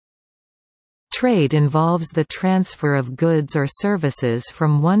Trade involves the transfer of goods or services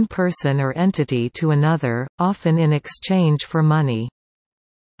from one person or entity to another, often in exchange for money.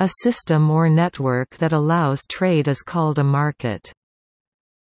 A system or network that allows trade is called a market.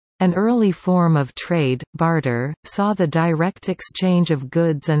 An early form of trade, barter, saw the direct exchange of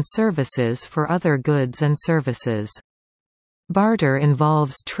goods and services for other goods and services. Barter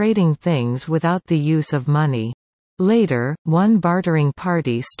involves trading things without the use of money. Later, one bartering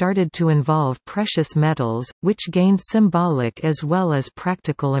party started to involve precious metals, which gained symbolic as well as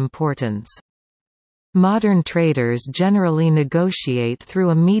practical importance. Modern traders generally negotiate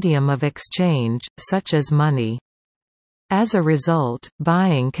through a medium of exchange, such as money. As a result,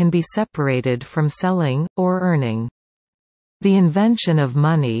 buying can be separated from selling, or earning. The invention of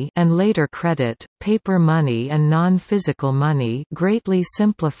money and later credit, paper money and non-physical money greatly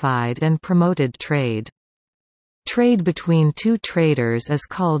simplified and promoted trade. Trade between two traders is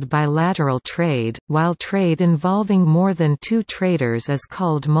called bilateral trade, while trade involving more than two traders is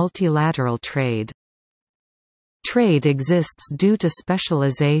called multilateral trade. Trade exists due to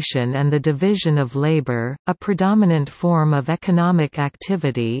specialization and the division of labor, a predominant form of economic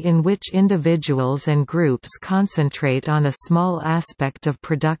activity in which individuals and groups concentrate on a small aspect of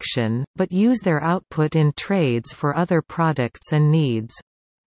production, but use their output in trades for other products and needs.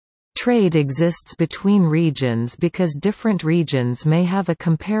 Trade exists between regions because different regions may have a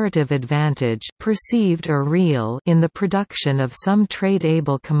comparative advantage, perceived or real, in the production of some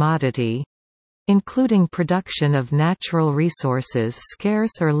trade-able commodity, including production of natural resources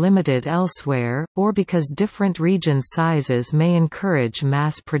scarce or limited elsewhere, or because different region sizes may encourage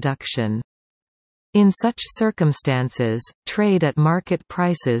mass production. In such circumstances, trade at market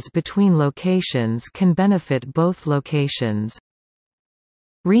prices between locations can benefit both locations.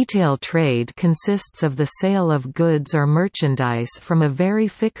 Retail trade consists of the sale of goods or merchandise from a very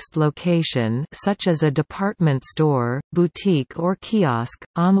fixed location such as a department store, boutique or kiosk,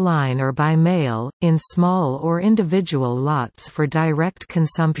 online or by mail, in small or individual lots for direct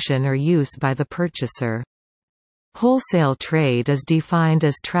consumption or use by the purchaser. Wholesale trade is defined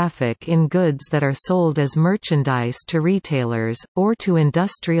as traffic in goods that are sold as merchandise to retailers, or to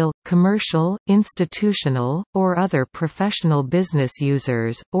industrial, commercial, institutional, or other professional business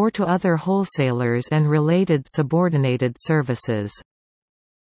users, or to other wholesalers and related subordinated services.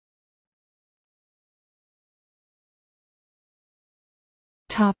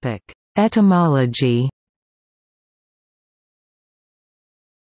 Etymology.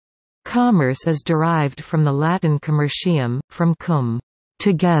 Commerce is derived from the Latin commercium, from cum,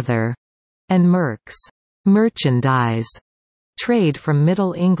 together, and merx, merchandise. Trade from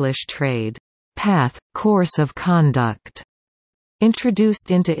Middle English trade, path, course of conduct.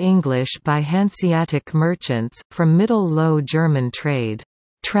 Introduced into English by Hanseatic merchants, from Middle Low German trade,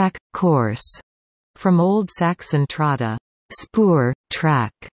 track, course. From Old Saxon trada, spur,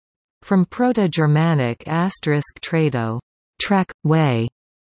 track. From Proto-Germanic ** trado, track, way.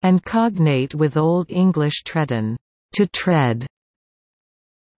 And cognate with Old English treden, to tread.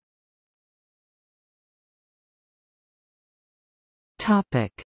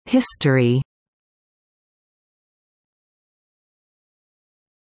 History.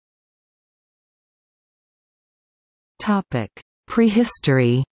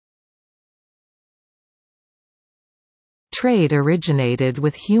 Prehistory. Trade originated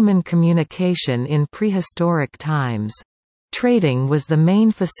with human communication in prehistoric times. Trading was the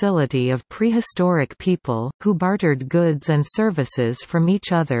main facility of prehistoric people, who bartered goods and services from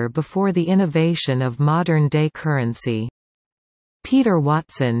each other before the innovation of modern-day currency. Peter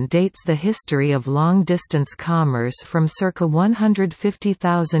Watson dates the history of long-distance commerce from circa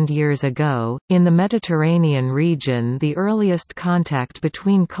 150,000 years ago. In the Mediterranean region, the earliest contact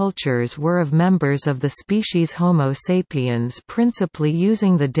between cultures were of members of the species Homo sapiens, principally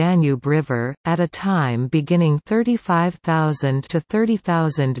using the Danube River, at a time beginning 35,000 to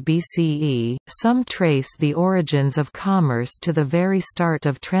 30,000 BCE. Some trace the origins of commerce to the very start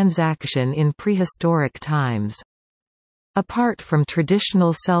of transaction in prehistoric times. Apart from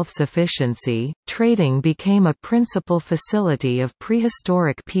traditional self-sufficiency, trading became a principal facility of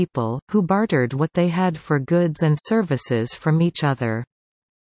prehistoric people, who bartered what they had for goods and services from each other.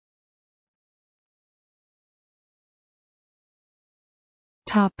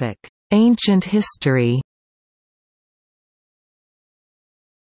 Ancient history.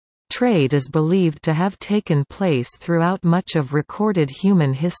 Trade is believed to have taken place throughout much of recorded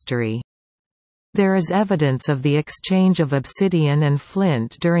human history. There is evidence of the exchange of obsidian and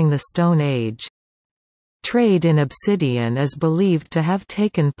flint during the Stone Age. Trade in obsidian is believed to have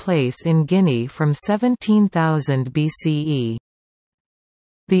taken place in Guinea from 17,000 BCE.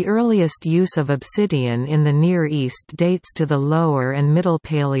 The earliest use of obsidian in the Near East dates to the Lower and Middle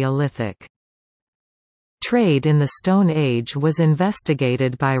Paleolithic. Trade in the Stone Age was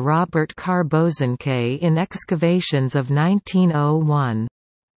investigated by Robert Carr Bosanquet in excavations of 1901.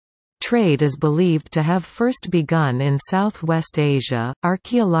 Trade is believed to have first begun in Southwest Asia.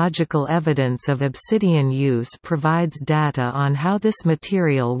 Archaeological evidence of obsidian use provides data on how this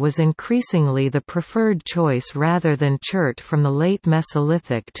material was increasingly the preferred choice rather than chert from the late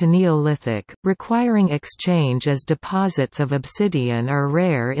Mesolithic to Neolithic, requiring exchange as deposits of obsidian are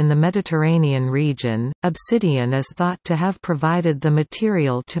rare in the Mediterranean region. Obsidian is thought to have provided the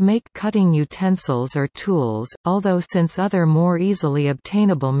material to make cutting utensils or tools, although since other more easily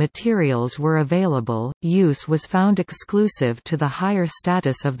obtainable materials were available, use was found exclusive to the higher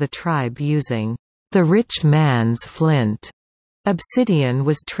status of the tribe using the rich man's flint. Obsidian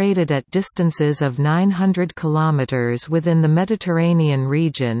was traded at distances of 900 kilometers within the Mediterranean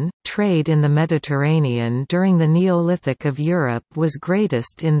region. Trade in the Mediterranean during the Neolithic of Europe was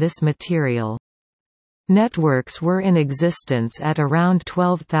greatest in this material. Networks were in existence at around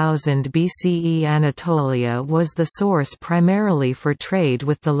 12,000 BCE. Anatolia was the source primarily for trade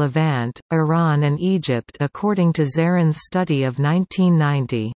with the Levant, Iran and Egypt according to Zarin's study of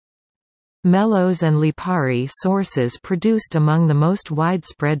 1990. Melos and Lipari sources produced among the most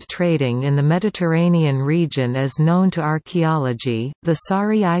widespread trading in the Mediterranean region as known to archaeology. The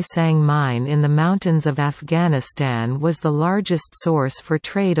Sari Isang mine in the mountains of Afghanistan was the largest source for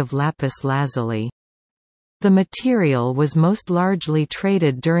trade of lapis lazuli. The material was most largely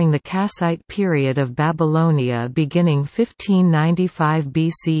traded during the Kassite period of Babylonia beginning 1595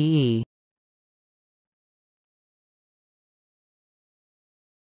 BCE.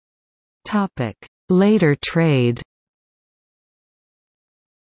 Later trade.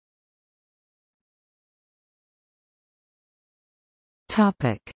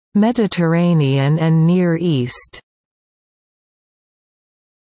 Mediterranean and Near East.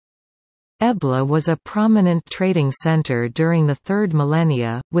 Ebla was a prominent trading center during the 3rd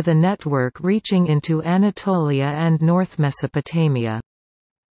millennia, with a network reaching into Anatolia and North Mesopotamia.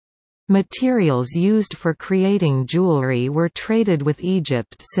 Materials used for creating jewelry were traded with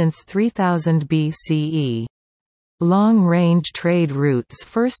Egypt since 3000 BCE. Long-range trade routes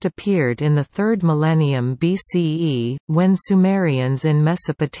first appeared in the 3rd millennium BCE, when Sumerians in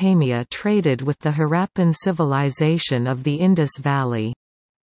Mesopotamia traded with the Harappan civilization of the Indus Valley.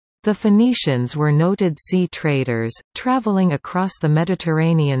 The Phoenicians were noted sea traders, traveling across the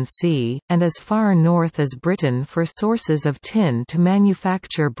Mediterranean Sea, and as far north as Britain for sources of tin to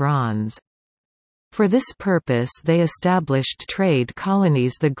manufacture bronze. For this purpose they established trade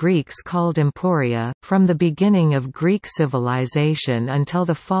colonies the Greeks called emporia. From the beginning of Greek civilization until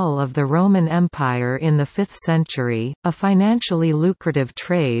the fall of the Roman Empire in the 5th century, a financially lucrative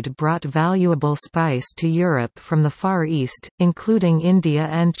trade brought valuable spice to Europe from the Far East, including India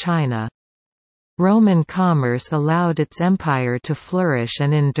and China. Roman commerce allowed its empire to flourish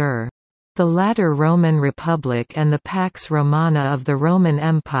and endure. The latter Roman Republic and the Pax Romana of the Roman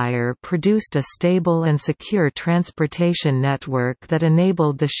Empire produced a stable and secure transportation network that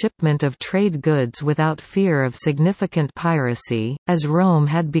enabled the shipment of trade goods without fear of significant piracy, as Rome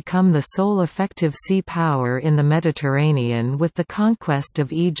had become the sole effective sea power in the Mediterranean with the conquest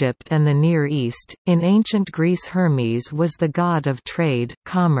of Egypt and the Near East. In ancient Greece, Hermes was the god of trade,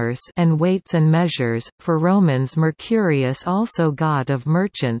 commerce, and weights and measures. For Romans, Mercurius also god of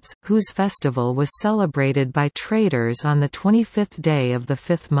merchants, whose festival was celebrated by traders on the 25th day of the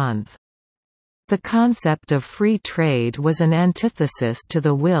 5th month. The concept of free trade was an antithesis to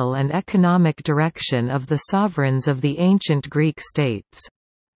the will and economic direction of the sovereigns of the ancient Greek states.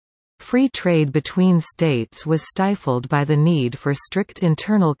 Free trade between states was stifled by the need for strict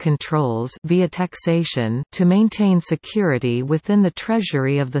internal controls via taxation to maintain security within the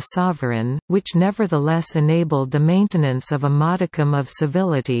treasury of the sovereign, which nevertheless enabled the maintenance of a modicum of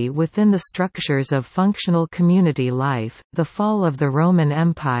civility within the structures of functional community life. The fall of the Roman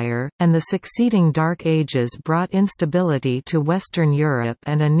Empire, and the succeeding Dark Ages brought instability to Western Europe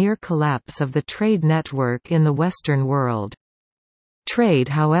and a near collapse of the trade network in the Western world. Trade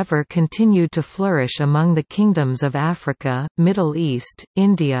however continued to flourish among the kingdoms of Africa, Middle East,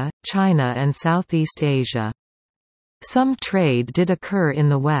 India, China and Southeast Asia. Some trade did occur in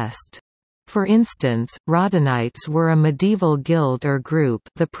the West. For instance, Rhodanites were a medieval guild or group,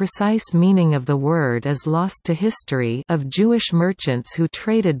 the precise meaning of the word is lost to history, of Jewish merchants who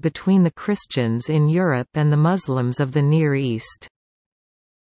traded between the Christians in Europe and the Muslims of the Near East.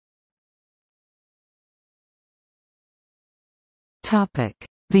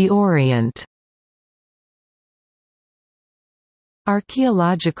 The Orient.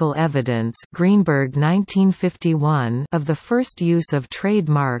 Archaeological evidence Greenberg 1951 of the first use of trade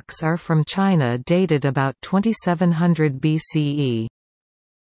marks are from China dated about 2700 BCE.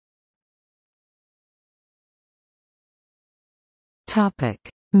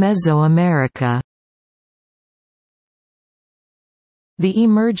 Mesoamerica. The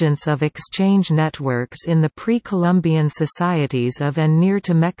emergence of exchange networks in the pre-Columbian societies of and near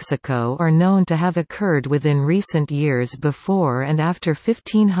to Mexico are known to have occurred within recent years. Before and after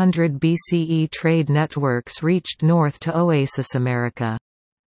 1500 BCE, trade networks reached north to Oasis America.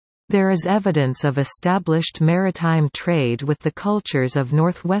 There is evidence of established maritime trade with the cultures of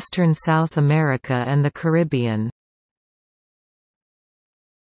northwestern South America and the Caribbean.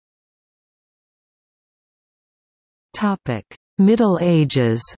 Middle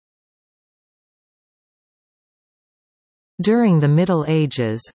Ages. During the Middle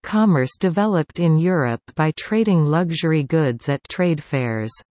Ages, commerce developed in Europe by trading luxury goods at trade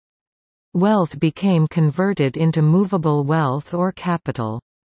fairs. Wealth became converted into movable wealth or capital.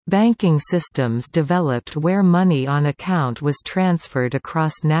 Banking systems developed where money on account was transferred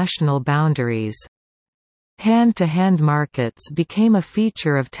across national boundaries. Hand-to-hand markets became a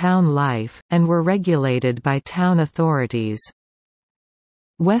feature of town life, and were regulated by town authorities.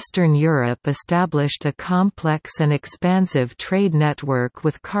 Western Europe established a complex and expansive trade network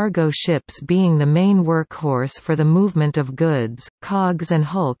with cargo ships being the main workhorse for the movement of goods. Cogs and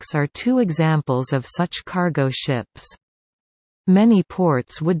hulks are two examples of such cargo ships. Many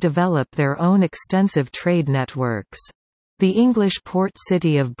ports would develop their own extensive trade networks. The English port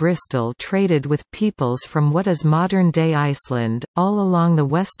city of Bristol traded with peoples from what is modern-day Iceland, all along the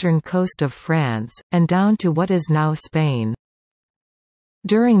western coast of France, and down to what is now Spain.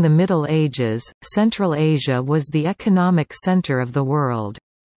 During the Middle Ages, Central Asia was the economic center of the world.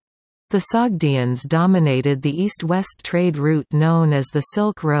 The Sogdians dominated the east-west trade route known as the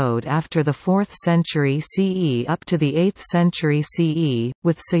Silk Road after the 4th century CE up to the 8th century CE,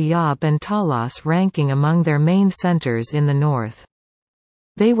 with Siab and Talas ranking among their main centers in the north.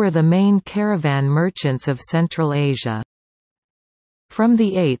 They were the main caravan merchants of Central Asia. From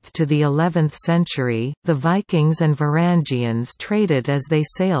the 8th to the 11th century, the Vikings and Varangians traded as they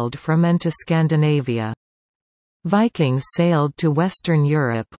sailed from and to Scandinavia. Vikings sailed to Western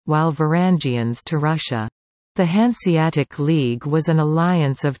Europe, while Varangians to Russia. The Hanseatic League was an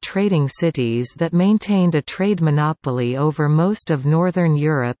alliance of trading cities that maintained a trade monopoly over most of Northern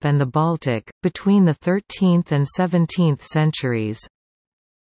Europe and the Baltic, between the 13th and 17th centuries.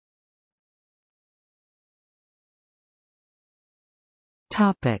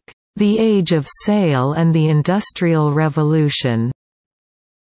 The Age of Sail and the Industrial Revolution.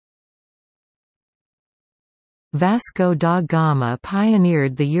 Vasco da Gama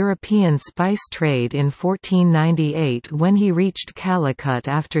pioneered the European spice trade in 1498 when he reached Calicut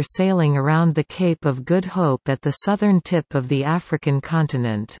after sailing around the Cape of Good Hope at the southern tip of the African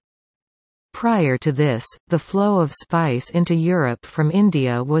continent. Prior to this, the flow of spice into Europe from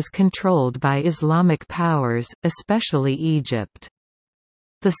India was controlled by Islamic powers, especially Egypt.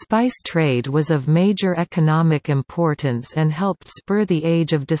 The spice trade was of major economic importance and helped spur the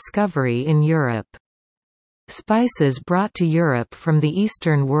Age of Discovery in Europe. Spices brought to Europe from the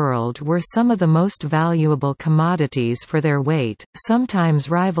Eastern world were some of the most valuable commodities for their weight, sometimes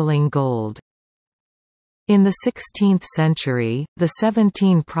rivaling gold. In the 16th century, the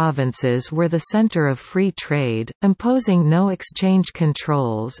 17 provinces were the center of free trade, imposing no exchange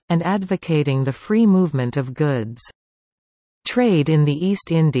controls, and advocating the free movement of goods. Trade in the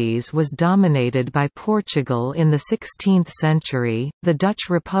East Indies was dominated by Portugal in the 16th century, the Dutch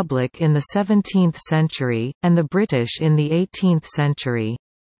Republic in the 17th century, and the British in the 18th century.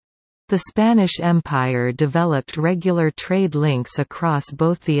 The Spanish Empire developed regular trade links across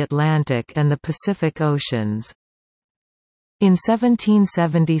both the Atlantic and the Pacific Oceans. In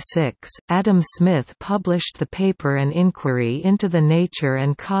 1776, Adam Smith published the paper An Inquiry into the Nature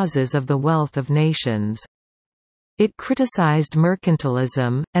and Causes of the Wealth of Nations. It criticized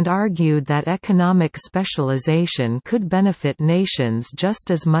mercantilism, and argued that economic specialization could benefit nations just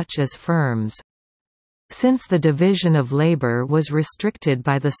as much as firms. Since the division of labor was restricted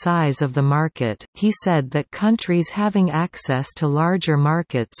by the size of the market, he said that countries having access to larger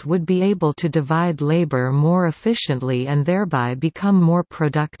markets would be able to divide labor more efficiently and thereby become more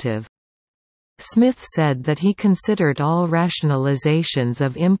productive. Smith said that he considered all rationalizations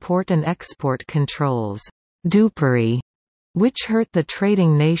of import and export controls dupery, which hurt the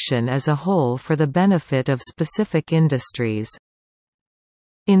trading nation as a whole for the benefit of specific industries.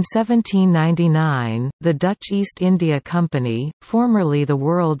 In 1799, the Dutch East India Company, formerly the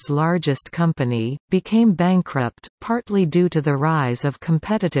world's largest company, became bankrupt, partly due to the rise of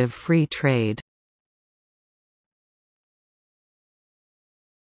competitive free trade.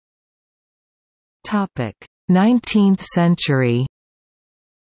 Topic: 19th century.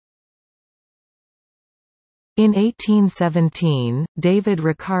 In 1817, David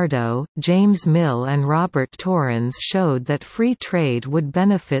Ricardo, James Mill and Robert Torrens showed that free trade would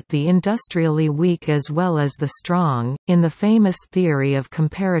benefit the industrially weak as well as the strong, in the famous theory of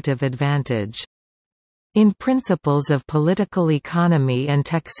comparative advantage. In Principles of Political Economy and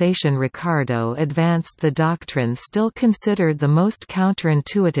Taxation, Ricardo advanced the doctrine still considered the most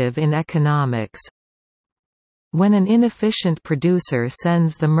counterintuitive in economics. When an inefficient producer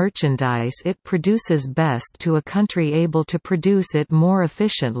sends the merchandise it produces best to a country able to produce it more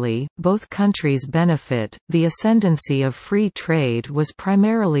efficiently, both countries benefit. The ascendancy of free trade was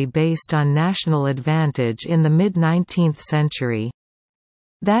primarily based on national advantage in the mid-19th century.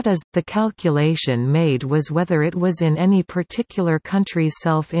 That is, the calculation made was whether it was in any particular country's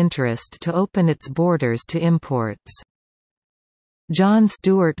self-interest to open its borders to imports. John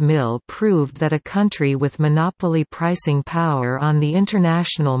Stuart Mill proved that a country with monopoly pricing power on the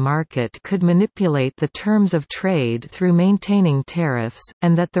international market could manipulate the terms of trade through maintaining tariffs,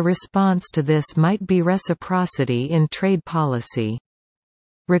 and that the response to this might be reciprocity in trade policy.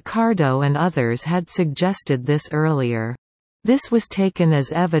 Ricardo and others had suggested this earlier. This was taken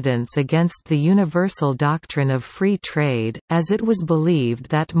as evidence against the universal doctrine of free trade, as it was believed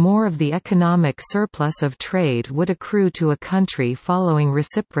that more of the economic surplus of trade would accrue to a country following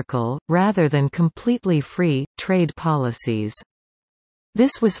reciprocal, rather than completely free, trade policies.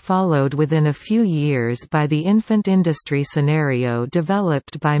 This was followed within a few years by the infant industry scenario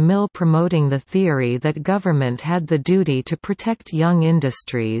developed by Mill, promoting the theory that government had the duty to protect young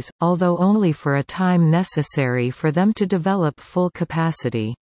industries, although only for a time necessary for them to develop full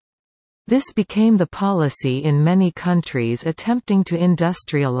capacity. This became the policy in many countries attempting to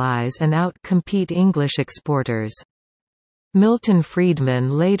industrialize and out-compete English exporters. Milton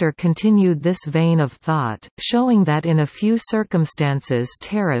Friedman later continued this vein of thought, showing that in a few circumstances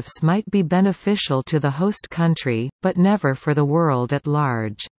tariffs might be beneficial to the host country, but never for the world at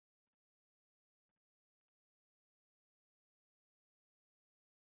large.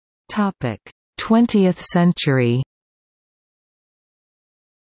 Topic: 20th century.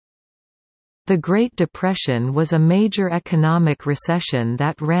 The Great Depression was a major economic recession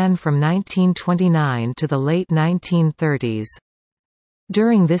that ran from 1929 to the late 1930s.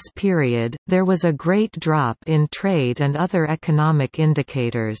 During this period, there was a great drop in trade and other economic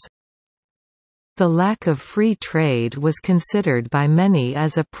indicators. The lack of free trade was considered by many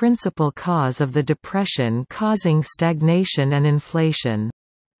as a principal cause of the Depression, causing stagnation and inflation.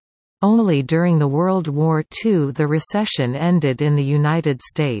 Only during the World War II the recession ended in the United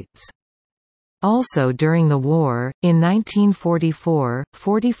States. Also during the war, in 1944,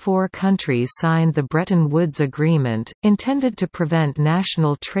 44 countries signed the Bretton Woods Agreement, intended to prevent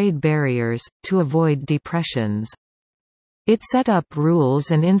national trade barriers, to avoid depressions. It set up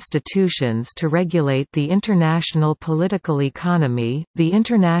rules and institutions to regulate the international political economy, the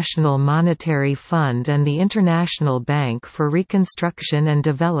International Monetary Fund and the International Bank for Reconstruction and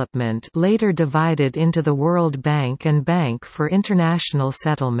Development, later divided into the World Bank and Bank for International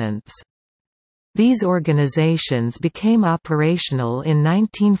Settlements. These organizations became operational in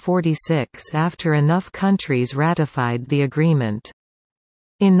 1946 after enough countries ratified the agreement.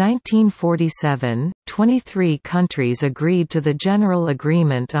 In 1947, 23 countries agreed to the General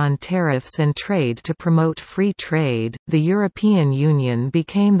Agreement on Tariffs and Trade to promote free trade. The European Union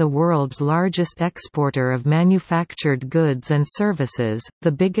became the world's largest exporter of manufactured goods and services,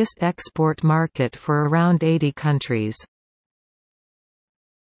 the biggest export market for around 80 countries.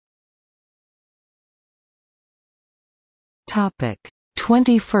 Topic: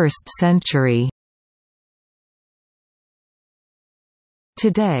 21st century.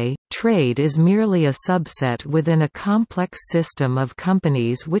 Today, trade is merely a subset within a complex system of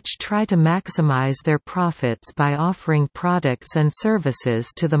companies which try to maximize their profits by offering products and services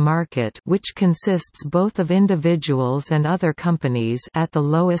to the market, which consists both of individuals and other companies, at the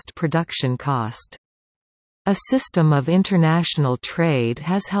lowest production cost. A system of international trade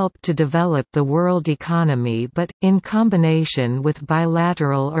has helped to develop the world economy, but, in combination with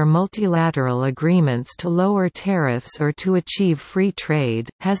bilateral or multilateral agreements to lower tariffs or to achieve free trade,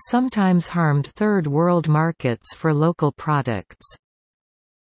 has sometimes harmed third world markets for local products.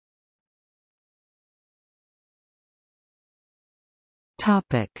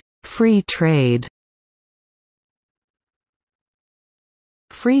 Free trade.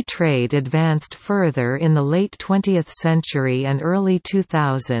 Free trade advanced further in the late 20th century and early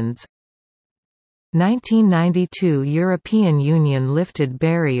 2000s. 1992 European Union lifted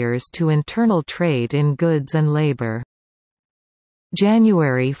barriers to internal trade in goods and labor.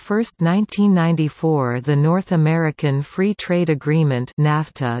 January 1, 1994 the North American Free Trade Agreement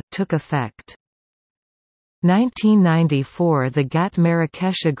 (NAFTA) took effect. 1994 the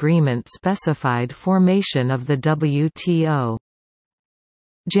GATT-Marrakesh Agreement specified formation of the WTO.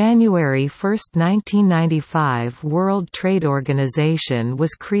 January 1, 1995 World Trade Organization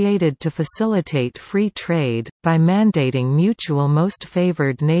was created to facilitate free trade, by mandating mutual most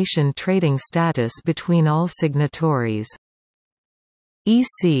favored nation trading status between all signatories.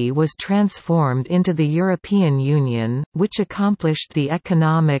 EC was transformed into the European Union, which accomplished the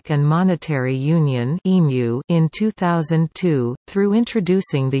Economic and Monetary Union (EMU) in 2002, through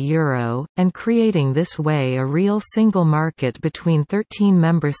introducing the euro, and creating this way a real single market between 13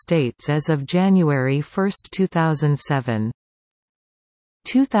 member states as of January 1, 2007.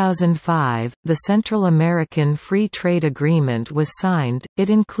 2005, the Central American Free Trade Agreement was signed. It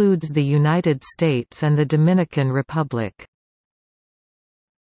includes the United States and the Dominican Republic.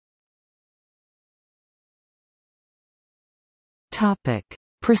 Topic: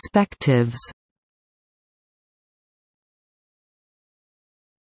 Perspectives.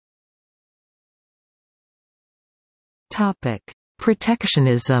 Topic: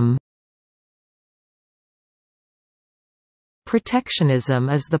 Protectionism. Protectionism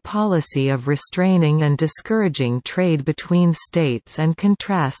is the policy of restraining and discouraging trade between states and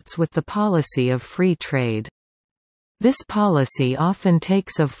contrasts with the policy of free trade. This policy often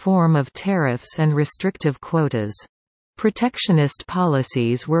takes a form of tariffs and restrictive quotas. Protectionist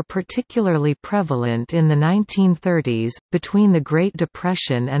policies were particularly prevalent in the 1930s, between the Great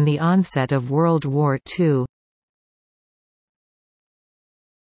Depression and the onset of World War II.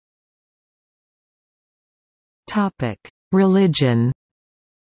 Religion.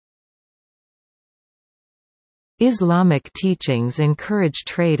 Islamic teachings encourage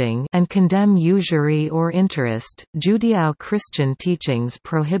trading and condemn usury or interest. Judeo-Christian teachings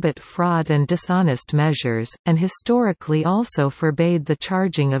prohibit fraud and dishonest measures, and historically also forbade the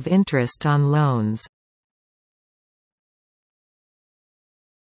charging of interest on loans.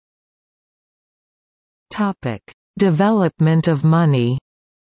 Topic: Development of money.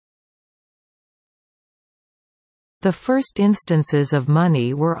 The first instances of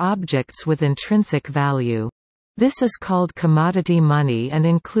money were objects with intrinsic value. This is called commodity money and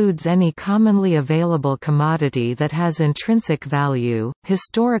includes any commonly available commodity that has intrinsic value.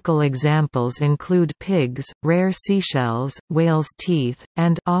 Historical examples include pigs, rare seashells, whale's teeth,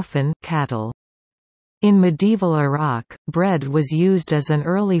 and often cattle. In medieval Iraq, bread was used as an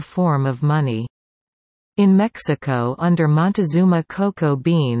early form of money. In Mexico under Montezuma, cocoa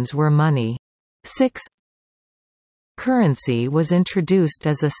beans were money. 6. Currency was introduced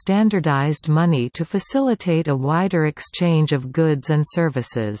as a standardized money to facilitate a wider exchange of goods and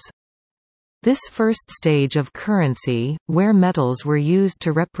services. This first stage of currency, where metals were used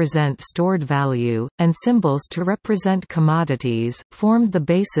to represent stored value, and symbols to represent commodities, formed the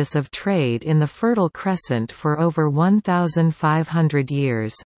basis of trade in the Fertile Crescent for over 1,500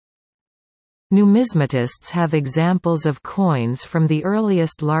 years. Numismatists have examples of coins from the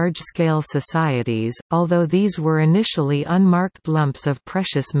earliest large-scale societies, although these were initially unmarked lumps of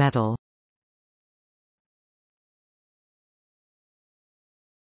precious metal.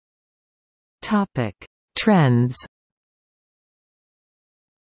 Trends.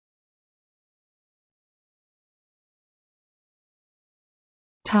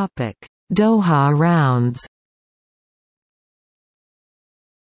 Doha rounds.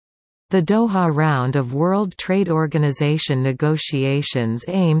 The Doha round of World Trade Organization negotiations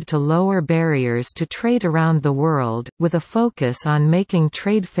aimed to lower barriers to trade around the world, with a focus on making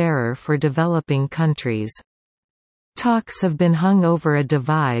trade fairer for developing countries. Talks have been hung over a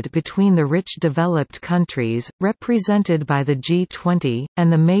divide between the rich developed countries, represented by the G20,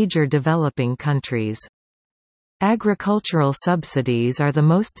 and the major developing countries. Agricultural subsidies are the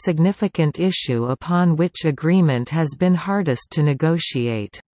most significant issue upon which agreement has been hardest to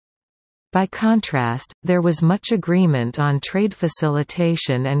negotiate. By contrast, there was much agreement on trade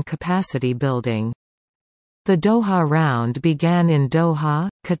facilitation and capacity building. The Doha round began in Doha,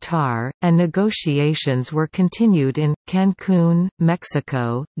 Qatar, and negotiations were continued in Cancun,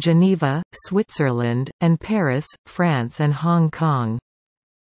 Mexico, Geneva, Switzerland, and Paris, France and Hong Kong.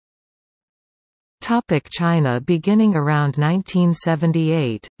 China. Beginning around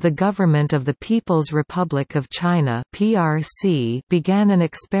 1978, the Government of the People's Republic of China (PRC) began an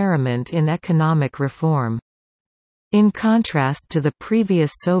experiment in economic reform. In contrast to the previous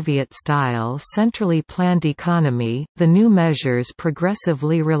Soviet-style centrally planned economy, the new measures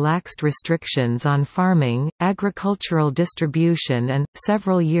progressively relaxed restrictions on farming, agricultural distribution and,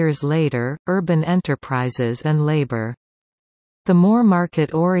 several years later, urban enterprises and labor. The more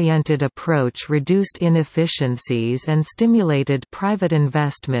market-oriented approach reduced inefficiencies and stimulated private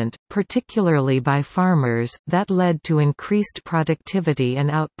investment, particularly by farmers, that led to increased productivity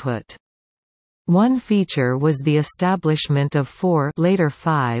and output. One feature was the establishment of 4 later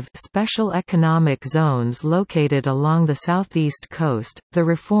 5 special economic zones located along the southeast coast. The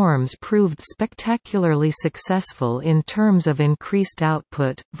reforms proved spectacularly successful in terms of increased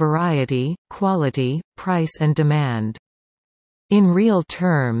output, variety, quality, price and demand. In real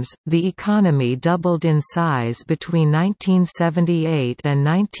terms, the economy doubled in size between 1978 and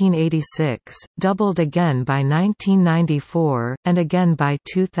 1986, doubled again by 1994, and again by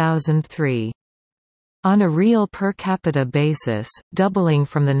 2003. On a real per capita basis, doubling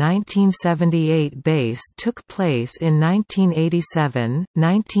from the 1978 base took place in 1987,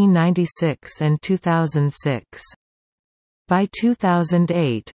 1996 and 2006. By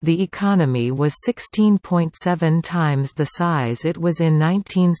 2008, the economy was 16.7 times the size it was in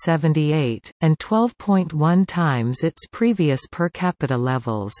 1978, and 12.1 times its previous per capita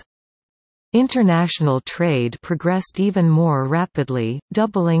levels. International trade progressed even more rapidly,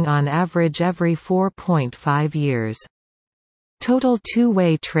 doubling on average every 4.5 years. Total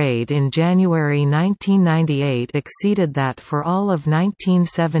two-way trade in January 1998 exceeded that for all of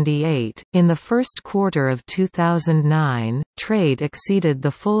 1978. In the first quarter of 2009, trade exceeded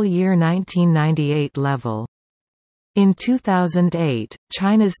the full year 1998 level. In 2008,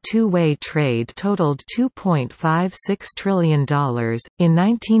 China's two-way trade totaled $2.56 trillion. In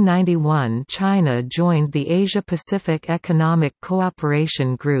 1991, China joined the Asia-Pacific Economic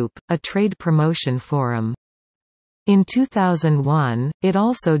Cooperation Group, a trade promotion forum. In 2001, it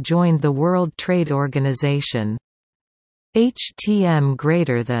also joined the World Trade Organization. HTM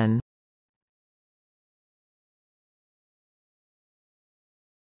greater than.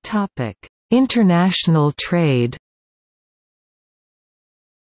 Topic: International trade.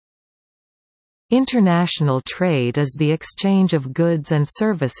 International trade is the exchange of goods and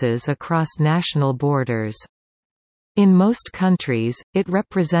services across national borders. In most countries, it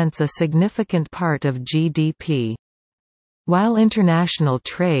represents a significant part of GDP. While international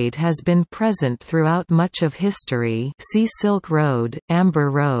trade has been present throughout much of history, see Silk Road,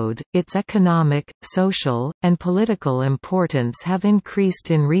 Amber Road, its economic, social, and political importance have increased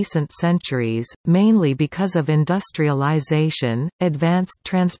in recent centuries, mainly because of industrialization, advanced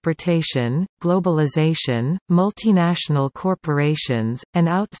transportation, globalization, multinational corporations, and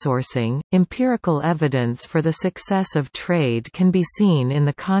outsourcing. Empirical evidence for the success of trade can be seen in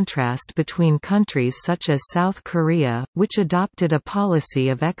the contrast between countries such as South Korea, which adopted a policy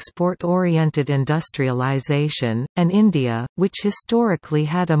of export-oriented industrialization, and India, which historically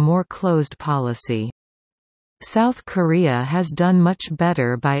had a more closed policy. South Korea has done much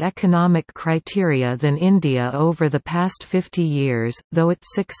better by economic criteria than India over the past 50 years, though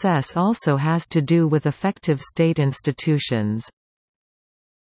its success also has to do with effective state institutions.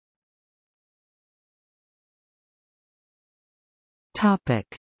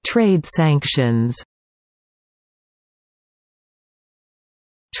 Trade sanctions.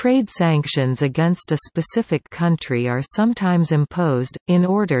 Trade sanctions against a specific country are sometimes imposed, in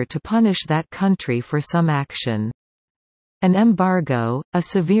order to punish that country for some action. An embargo, a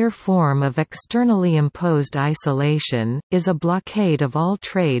severe form of externally imposed isolation, is a blockade of all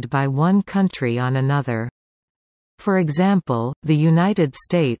trade by one country on another. For example, the United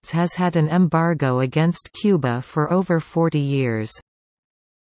States has had an embargo against Cuba for over 40 years.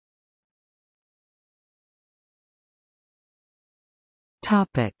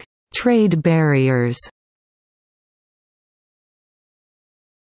 Trade barriers.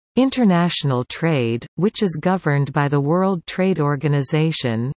 International trade, which is governed by the World Trade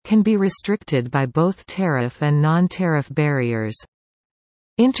Organization, can be restricted by both tariff and non-tariff barriers.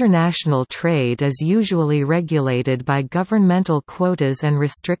 International trade is usually regulated by governmental quotas and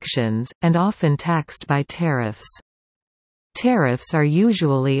restrictions, and often taxed by tariffs. Tariffs are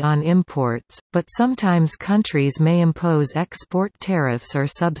usually on imports, but sometimes countries may impose export tariffs or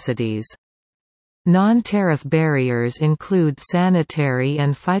subsidies. Non-tariff barriers include sanitary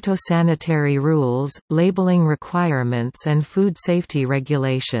and phytosanitary rules, labeling requirements and food safety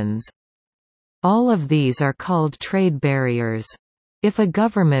regulations. All of these are called trade barriers. If a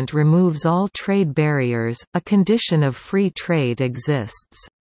government removes all trade barriers, a condition of free trade exists.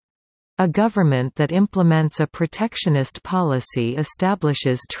 A government that implements a protectionist policy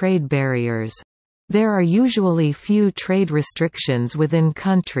establishes trade barriers. There are usually few trade restrictions within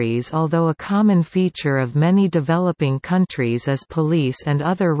countries, although a common feature of many developing countries is police and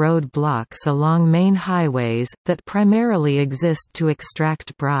other road blocks along main highways, that primarily exist to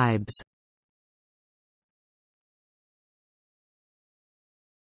extract bribes.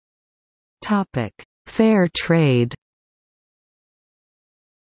 Fair trade.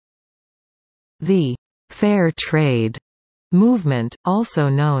 The fair trade movement, also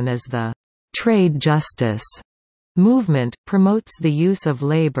known as the trade justice movement, promotes the use of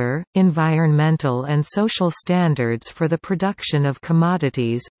labor, environmental and social standards for the production of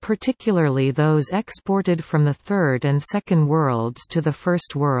commodities, particularly those exported from the Third and Second Worlds to the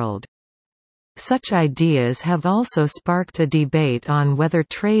First World. Such ideas have also sparked a debate on whether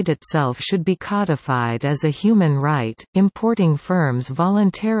trade itself should be codified as a human right. Importing firms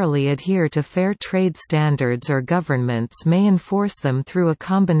voluntarily adhere to fair trade standards, or governments may enforce them through a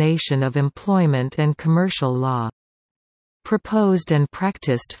combination of employment and commercial law. Proposed and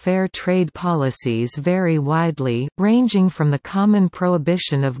practiced fair trade policies vary widely, ranging from the common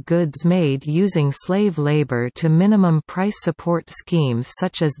prohibition of goods made using slave labor to minimum price support schemes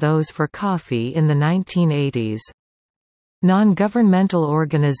such as those for coffee in the 1980s. Non-governmental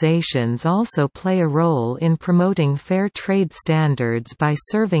organizations also play a role in promoting fair trade standards by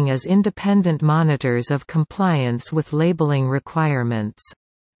serving as independent monitors of compliance with labeling requirements.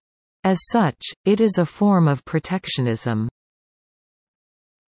 As such, it is a form of protectionism.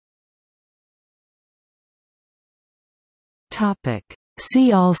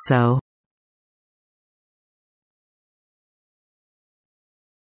 See also: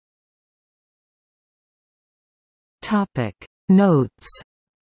 Notes.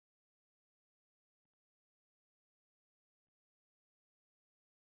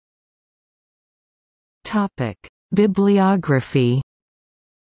 Bibliography.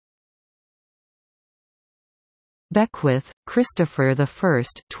 Beckwith, Christopher I,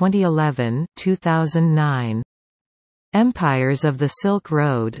 2011, 2009. Empires of the Silk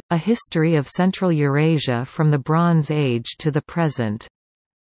Road, A History of Central Eurasia from the Bronze Age to the Present.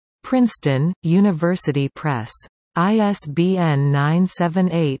 Princeton, University Press. ISBN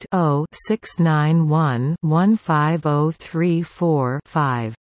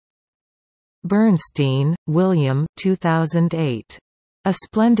 978-0-691-15034-5. Bernstein, William 2008. A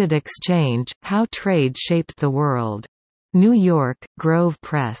Splendid Exchange, How Trade Shaped the World. New York, Grove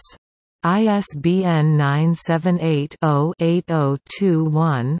Press. ISBN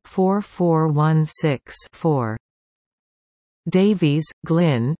 978-0-8021-4416-4. Davies,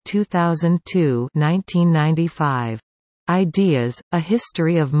 Glyn 2002, 1995. Ideas, A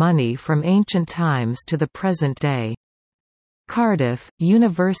History of Money from Ancient Times to the Present Day. Cardiff,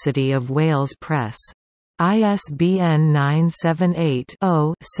 University of Wales Press. ISBN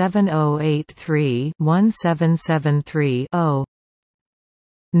 978-0-7083-1773-0.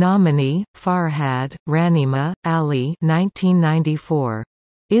 Nomani, Farhad, Ranima, Ali 1994.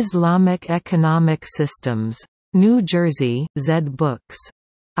 Islamic Economic Systems. New Jersey, Zed Books.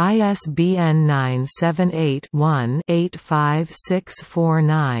 ISBN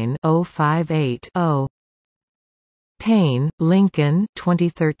 978-1-85649-058-0. Payne, Lincoln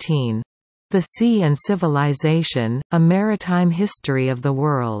 2013. The Sea and Civilization, A Maritime History of the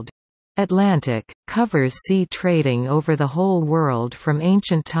World. Atlantic, covers sea trading over the whole world from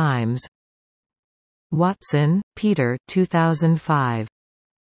ancient times. Watson, Peter 2005.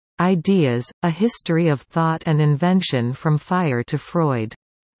 Ideas, A History of Thought and Invention from Fire to Freud.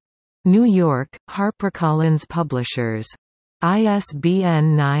 New York, HarperCollins Publishers.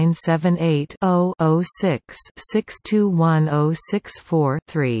 ISBN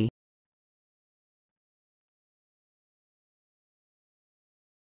 978-0-06-621064-3.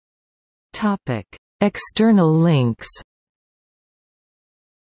 External links.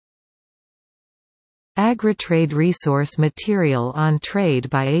 Agritrade resource material on trade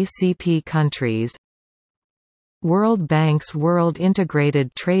by ACP countries. World Bank's World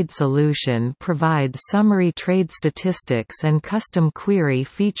Integrated Trade Solution provides summary trade statistics and custom query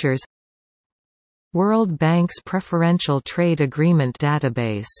features. World Bank's Preferential Trade Agreement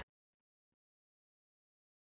Database